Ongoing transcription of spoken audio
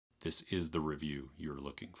this is the review you're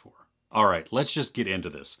looking for. All right, let's just get into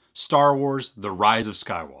this. Star Wars: The Rise of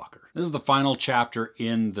Skywalker. This is the final chapter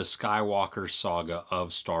in the Skywalker saga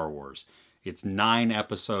of Star Wars. It's 9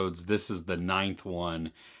 episodes. This is the 9th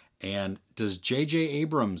one. And does J.J.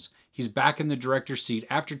 Abrams, he's back in the director's seat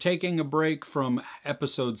after taking a break from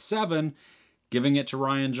episode 7, giving it to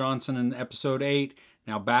Rian Johnson in episode 8,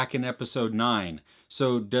 now back in episode 9.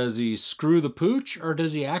 So does he screw the pooch, or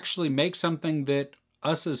does he actually make something that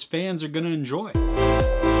us as fans are going to enjoy?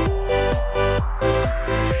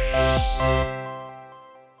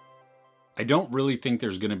 I don't really think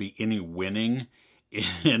there's going to be any winning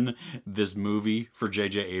in this movie for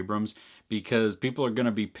J.J. Abrams, because people are going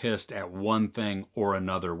to be pissed at one thing or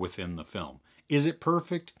another within the film. Is it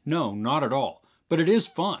perfect? No, not at all. But it is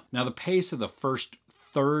fun. Now, the pace of the first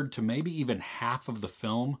third to maybe even half of the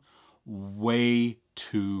film, way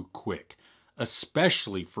too quick,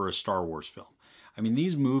 especially for a Star Wars film. I mean,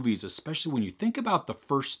 these movies, especially when you think about the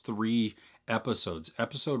first 3 episodes,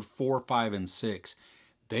 episode 4, 5, and 6,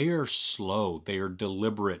 they are slow, they are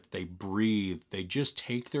deliberate, they breathe, they just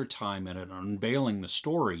take their time at unveiling the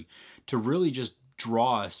story to really just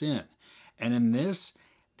draw us in. And in this,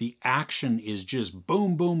 the action is just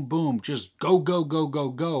boom, boom, boom, just go, go, go, go,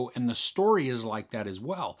 go. And the story is like that as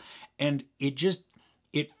well. And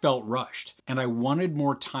it felt rushed. And I wanted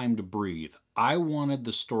more time to breathe. I wanted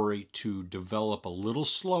the story to develop a little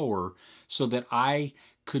slower so that I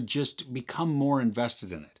could just become more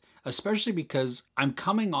invested in it. Especially because I'm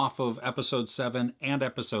coming off of episode 7 and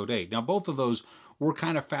episode 8. Now, both of those were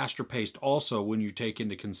kind of faster paced also when you take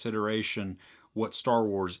into consideration what Star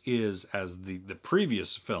Wars is as the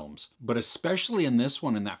previous films. But especially in this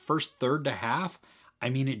one, in that first third to half,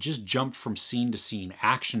 I mean, it just jumped from scene to scene,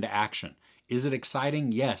 action to action. Is it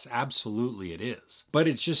exciting? Yes, absolutely it is. But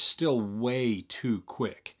it's just still way too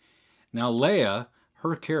quick. Now, Leia,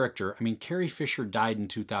 her character, I mean, Carrie Fisher died in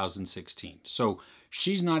 2016. So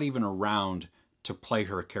she's not even around to play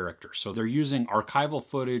her character. So they're using archival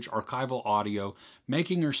footage, archival audio,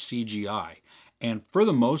 making her CGI. And for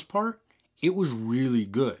the most part, it was really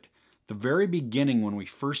good. The very beginning, when we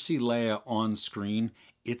first see Leia on screen,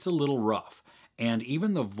 it's a little rough. And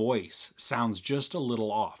even the voice sounds just a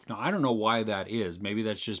little off. Now, I don't know why that is. Maybe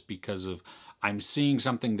that's just because of I'm seeing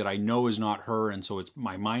something that I know is not her, and so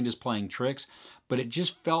my mind is playing tricks, but it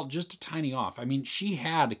just felt just a tiny off. I mean,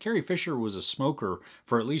 Carrie Fisher was a smoker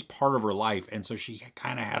for at least part of her life, and so she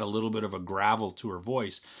kind of had a little bit of a gravel to her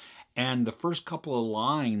voice. And the first couple of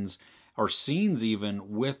lines, or scenes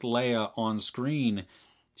even, with Leia on screen,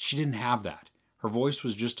 she didn't have that. Her voice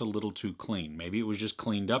was just a little too clean. Maybe it was just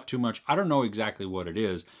cleaned up too much. I don't know exactly what it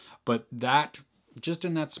is, but that, just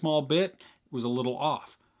in that small bit, was a little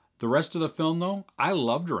off. The rest of the film, though, I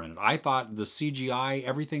loved her in it. I thought the CGI,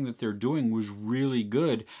 everything that they're doing was really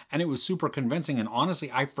good, and it was super convincing. And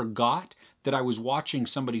honestly, I forgot that I was watching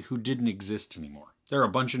somebody who didn't exist anymore. There are a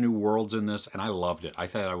bunch of new worlds in this, and I loved it. I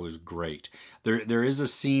thought it was great. There is a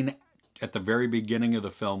scene at the very beginning of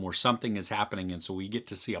the film where something is happening, and so we get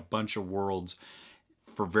to see a bunch of worlds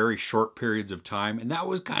for very short periods of time, and that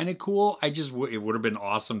was kind of cool. It would have been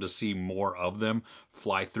awesome to see more of them,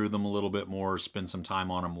 fly through them a little bit more, spend some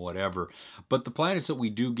time on them, whatever. But the planets that we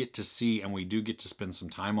do get to see and we do get to spend some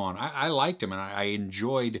time on, I liked them, and I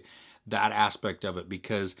enjoyed that aspect of it,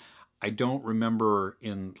 because I don't remember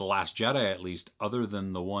in The Last Jedi, at least, other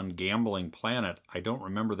than the one gambling planet, I don't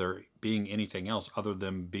remember there being anything else other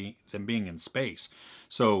than them being in space.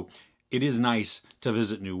 So it is nice to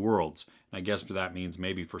visit new worlds. I guess that means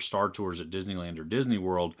maybe for Star Tours at Disneyland or Disney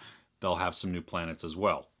World, they'll have some new planets as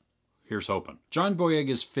well. Here's hoping. John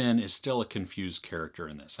Boyega's Finn is still a confused character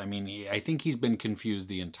in this. I mean, I think he's been confused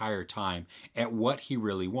the entire time at what he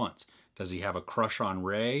really wants. Does he have a crush on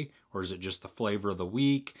Rey, or is it just the flavor of the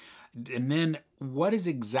week? And then what is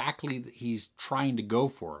exactly he's trying to go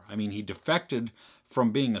for? I mean, he defected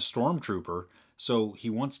from being a stormtrooper, so he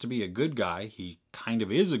wants to be a good guy. He kind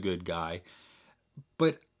of is a good guy,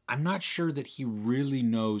 but I'm not sure that he really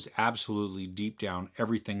knows absolutely deep down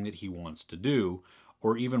everything that he wants to do,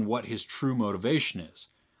 or even what his true motivation is.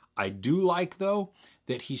 I do like, though,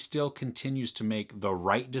 that he still continues to make the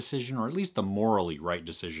right decision, or at least the morally right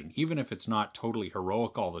decision. Even if it's not totally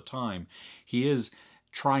heroic all the time, he is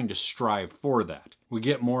trying to strive for that. We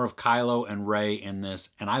get more of Kylo and Rey in this,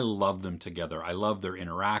 and I love them together. I love their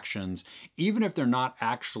interactions. Even if they're not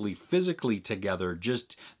actually physically together,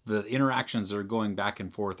 just the interactions that are going back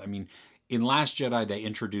and forth. I mean, in Last Jedi, they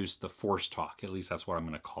introduced the Force Talk. At least that's what I'm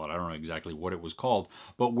going to call it. I don't know exactly what it was called,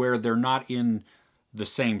 but where they're not in the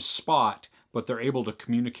same spot, but they're able to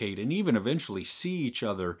communicate and even eventually see each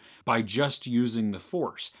other by just using the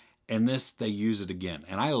Force. And this, they use it again.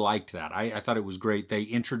 And I liked that. I thought it was great. They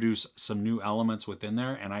introduce some new elements within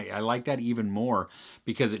there. And I like that even more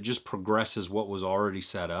because it just progresses what was already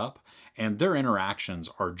set up. And their interactions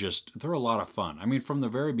are just, they're a lot of fun. I mean, from the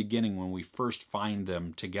very beginning when we first find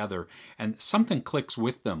them together and something clicks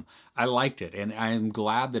with them, I liked it. And I am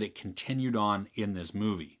glad that it continued on in this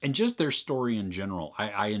movie. And just their story in general,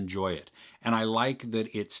 I enjoy it. And I like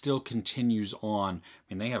that it still continues on.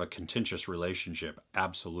 I mean, they have a contentious relationship,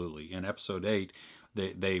 absolutely. In episode 8,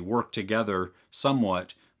 they work together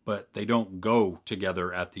somewhat, but they don't go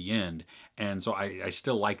together at the end. And so I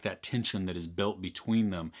still like that tension that is built between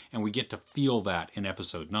them, and we get to feel that in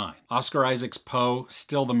episode 9. Oscar Isaac's Poe,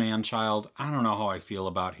 still the man-child. I don't know how I feel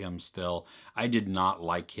about him still. I did not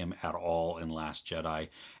like him at all in Last Jedi,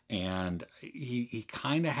 and he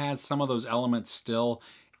kind of has some of those elements still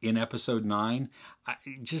in episode 9.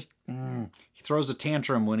 He throws a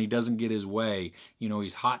tantrum when he doesn't get his way. You know,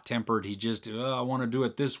 he's hot-tempered. He just, I want to do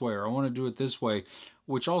it this way, or I want to do it this way,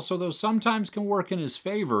 which also, though, sometimes can work in his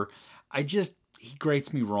favor. He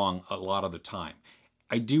grates me wrong a lot of the time.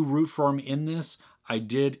 I do root for him in this. I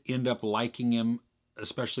did end up liking him,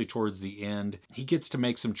 especially towards the end. He gets to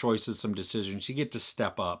make some choices, some decisions. He gets to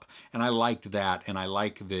step up, and I liked that, and I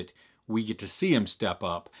like that we get to see him step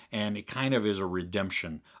up, and it kind of is a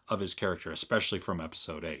redemption of his character, especially from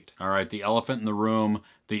episode 8. All right, the elephant in the room,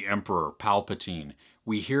 the Emperor, Palpatine.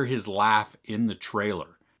 We hear his laugh in the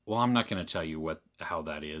trailer. Well, I'm not going to tell you how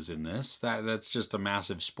that is in this. That's just a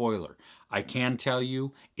massive spoiler. I can tell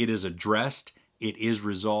you it is addressed, it is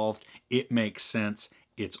resolved, it makes sense,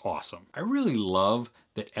 it's awesome. I really love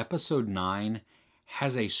that episode 9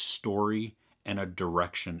 has a story and a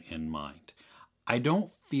direction in mind. I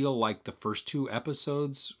don't feel like the first 2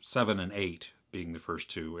 episodes, 7 and 8 being the first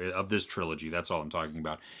 2 of this trilogy, that's all I'm talking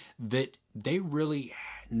about, that they really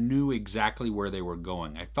knew exactly where they were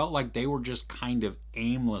going. I felt like they were just kind of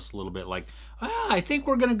aimless a little bit, like, I think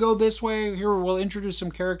we're going to go this way. Here, we'll introduce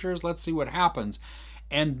some characters. Let's see what happens.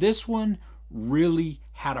 And this one really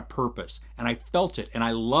had a purpose, and I felt it, and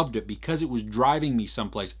I loved it because it was driving me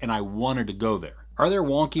someplace, and I wanted to go there. Are there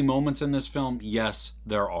wonky moments in this film? Yes,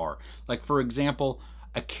 there are. Like, for example,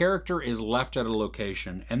 a character is left at a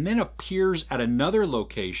location and then appears at another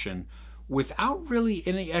location without really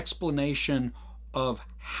any explanation of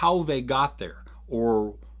how they got there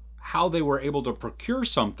or how they were able to procure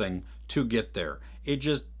something to get there. It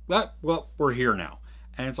just, well, we're here now.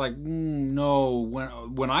 And it's like, no,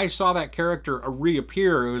 when I saw that character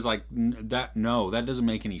reappear, it was like, no, that doesn't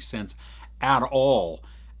make any sense at all.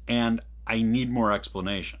 And I need more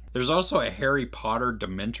explanation. There's also a Harry Potter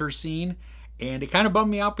Dementor scene, and it kind of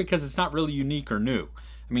bummed me out because it's not really unique or new.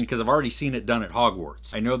 I mean, because I've already seen it done at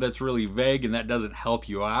Hogwarts. I know that's really vague and that doesn't help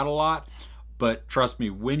you out a lot, but trust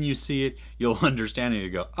me, when you see it, you'll understand it and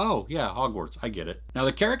you go, oh yeah, Hogwarts, I get it. Now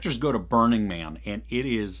the characters go to Burning Man, and it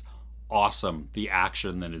is awesome, the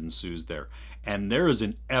action that ensues there. And there is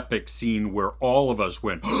an epic scene where all of us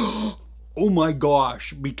went, oh my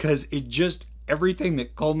gosh, because it just, everything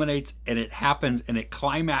that culminates and it happens and it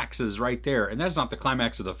climaxes right there. And that's not the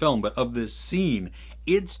climax of the film, but of this scene.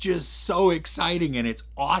 It's just so exciting and it's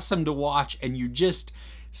awesome to watch. And you just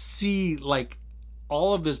see like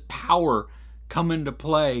all of this power come into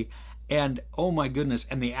play. And oh my goodness,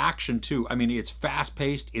 and the action too. I mean, it's fast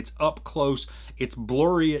paced, it's up close, it's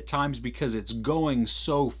blurry at times because it's going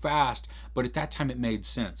so fast. But at that time it made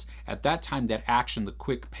sense. At that time, that action, the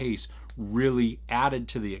quick pace, really added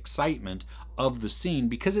to the excitement of the scene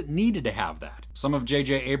because it needed to have that. Some of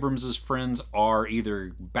J.J. Abrams' friends are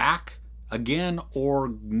either back again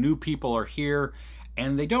or new people are here,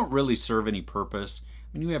 and they don't really serve any purpose.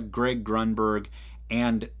 I mean, you have Greg Grunberg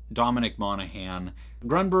and Dominic Monaghan.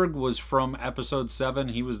 Grunberg was from episode 7.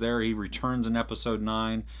 He was there. He returns in episode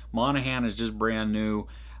 9. Monaghan is just brand new.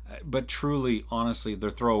 But truly, honestly, they're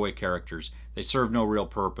throwaway characters. They serve no real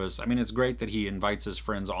purpose. I mean, it's great that he invites his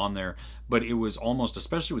friends on there, but it was almost,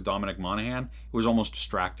 especially with Dominic Monaghan, it was almost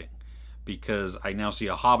distracting because I now see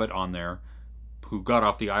a Hobbit on there who got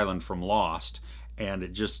off the island from Lost, and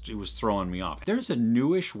it was throwing me off. There's a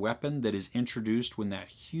newish weapon that is introduced when that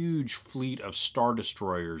huge fleet of Star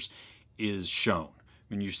Destroyers is shown.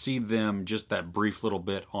 When you see them, just that brief little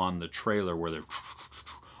bit on the trailer where they're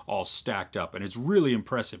all stacked up, and it's really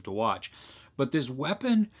impressive to watch. But this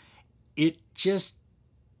weapon, it just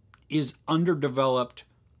is underdeveloped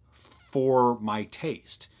for my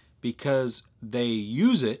taste because they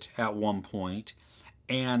use it at one point,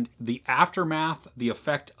 and the aftermath, the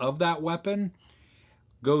effect of that weapon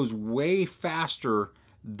goes way faster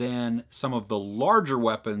than some of the larger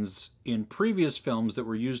weapons in previous films that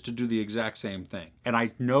were used to do the exact same thing. And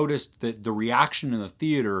I noticed that the reaction in the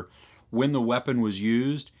theater when the weapon was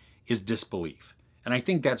used is disbelief. And I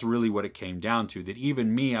think that's really what it came down to, that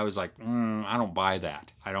even me, I was like, I don't buy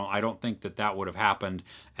that. I don't think that that would have happened.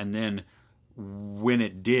 And then when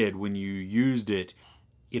it did, when you used it,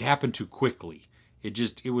 it happened too quickly.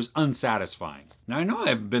 It was unsatisfying. Now, I know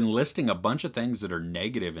I've been listing a bunch of things that are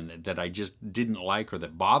negative and that I just didn't like or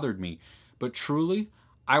that bothered me, but truly,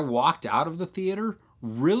 I walked out of the theater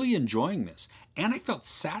really enjoying this, and I felt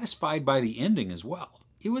satisfied by the ending as well.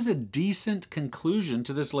 It was a decent conclusion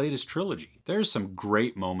to this latest trilogy. There's some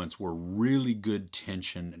great moments where really good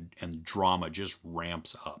tension and drama just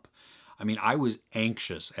ramps up. I mean, I was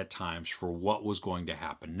anxious at times for what was going to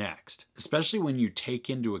happen next, especially when you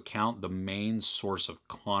take into account the main source of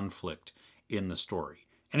conflict in the story.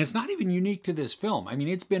 And it's not even unique to this film. I mean,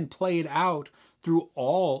 it's been played out through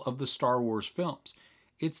all of the Star Wars films.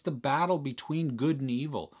 It's the battle between good and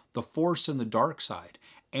evil, the Force and the dark side.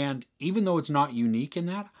 And even though it's not unique in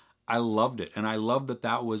that, I loved it. And I love that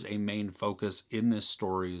that was a main focus in this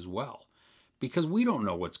story as well. Because we don't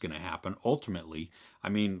know what's going to happen ultimately. I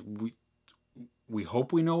mean, we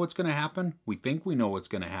hope we know what's going to happen. We think we know what's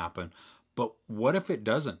going to happen. But what if it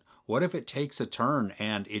doesn't? What if it takes a turn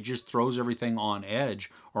and it just throws everything on edge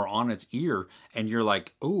or on its ear and you're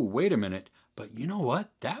like, oh, wait a minute. But you know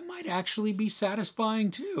what? That might actually be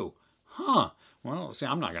satisfying too. Huh. Well, see,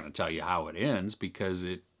 I'm not going to tell you how it ends because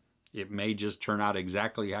it may just turn out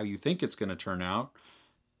exactly how you think it's going to turn out.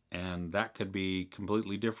 And that could be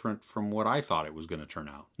completely different from what I thought it was going to turn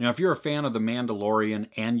out. Now, if you're a fan of The Mandalorian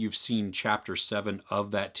and you've seen Chapter 7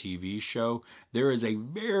 of that TV show, there is a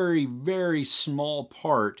very, very small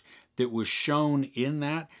part that was shown in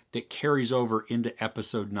that carries over into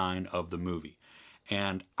Episode 9 of the movie.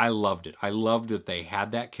 And I loved it. I loved that they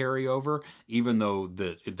had that carryover, even though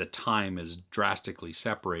the time is drastically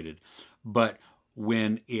separated. But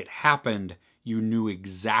when it happened, you knew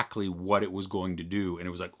exactly what it was going to do. And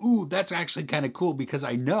it was like, ooh, that's actually kind of cool because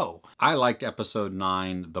I know. I liked Episode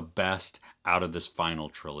 9 the best out of this final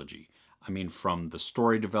trilogy. I mean, from the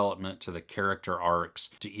story development to the character arcs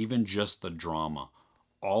to even just the drama.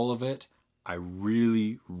 All of it, I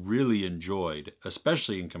really, really enjoyed,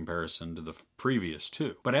 especially in comparison to the previous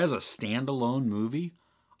two. But as a standalone movie,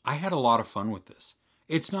 I had a lot of fun with this.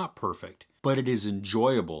 It's not perfect, but it is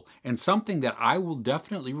enjoyable and something that I will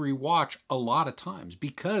definitely rewatch a lot of times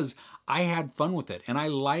because I had fun with it and I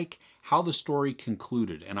like how the story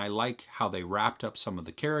concluded and I like how they wrapped up some of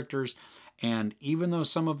the characters. And even though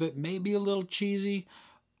some of it may be a little cheesy,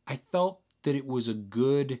 I felt that it was a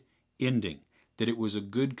good ending, that it was a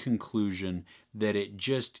good conclusion, that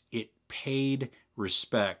it paid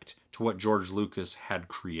respect to what George Lucas had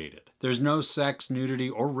created. There's no sex, nudity,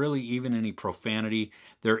 or really even any profanity.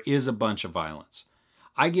 There is a bunch of violence.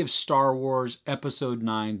 I give Star Wars Episode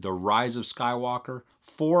 9, The Rise of Skywalker,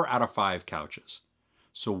 4 out of 5 couches.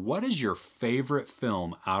 So what is your favorite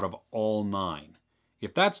film out of all 9?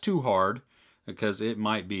 If that's too hard, because it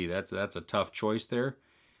might be, that's a tough choice there.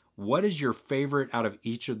 What is your favorite out of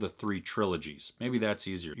each of the 3 trilogies? Maybe that's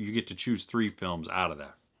easier. You get to choose 3 films out of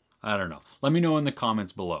that. I don't know. Let me know in the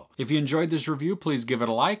comments below. If you enjoyed this review, please give it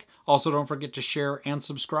a like. Also, don't forget to share and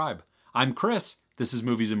subscribe. I'm Chris. This is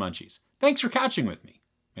Movies and Munchies. Thanks for catching with me.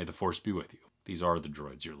 May the Force be with you. These are the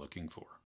droids you're looking for.